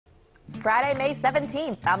Friday, May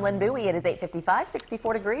 17th. I'm Lynn Bowie. It is 8:55,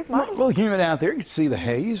 64 degrees. A little humid out there. You can see the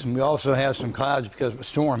haze, and we also have some clouds because of a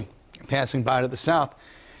storm passing by to the south,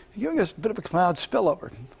 giving us a bit of a cloud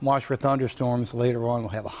spillover. Watch for thunderstorms later on. We'll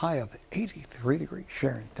have a high of 83 degrees.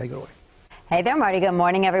 Sharon, take it away. Hey there, Marty. Good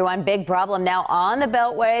morning, everyone. Big problem now on the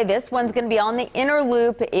Beltway. This one's going to be on the inner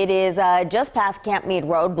loop. It is just past Camp Meade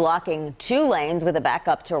Road, blocking 2 lanes with a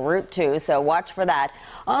backup to Route 2, so watch for that.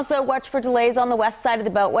 Also, watch for delays on the west side of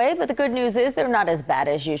the Beltway, but the good news is they're not as bad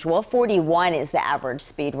as usual. 41 is the average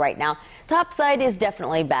speed right now. Top side is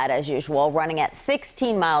definitely bad as usual, running at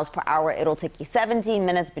 16 miles per hour. It'll take you 17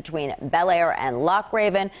 minutes between Bel Air and Loch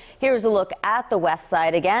Raven. Here's a look at the west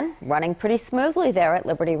side again, running pretty smoothly there at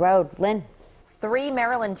Liberty Road. Lynn. 3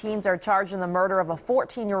 Maryland teens are charged in the murder of a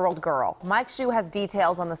 14-year-old girl. Mike Shue has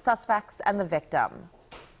details on the suspects and the victim.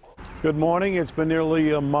 Good morning. It's been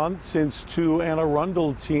nearly a month since 2 Anne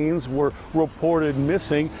Arundel teens were reported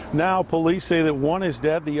missing. Now police say that one is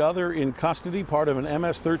dead, the other in custody, part of an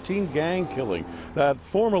MS-13 gang killing. That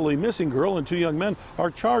formerly missing girl and 2 young men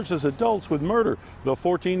are charged as adults with murder. The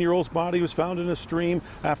 14-year-old's body was found in a stream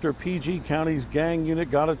after PG County's gang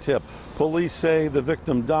unit got a tip. Police say the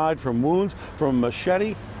victim died from wounds from a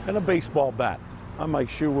machete and a baseball bat. I'm Mike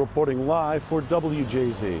Shue reporting live for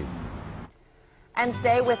WJZ. And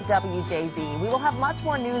stay with WJZ. We will have much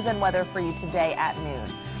more news and weather for you today at noon.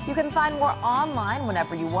 You can find more online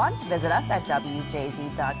whenever you want. Visit us at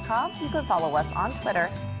WJZ.com. You can follow us on Twitter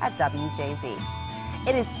at WJZ.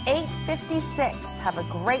 It is 8:56. Have a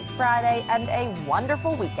great Friday and a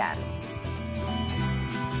wonderful weekend.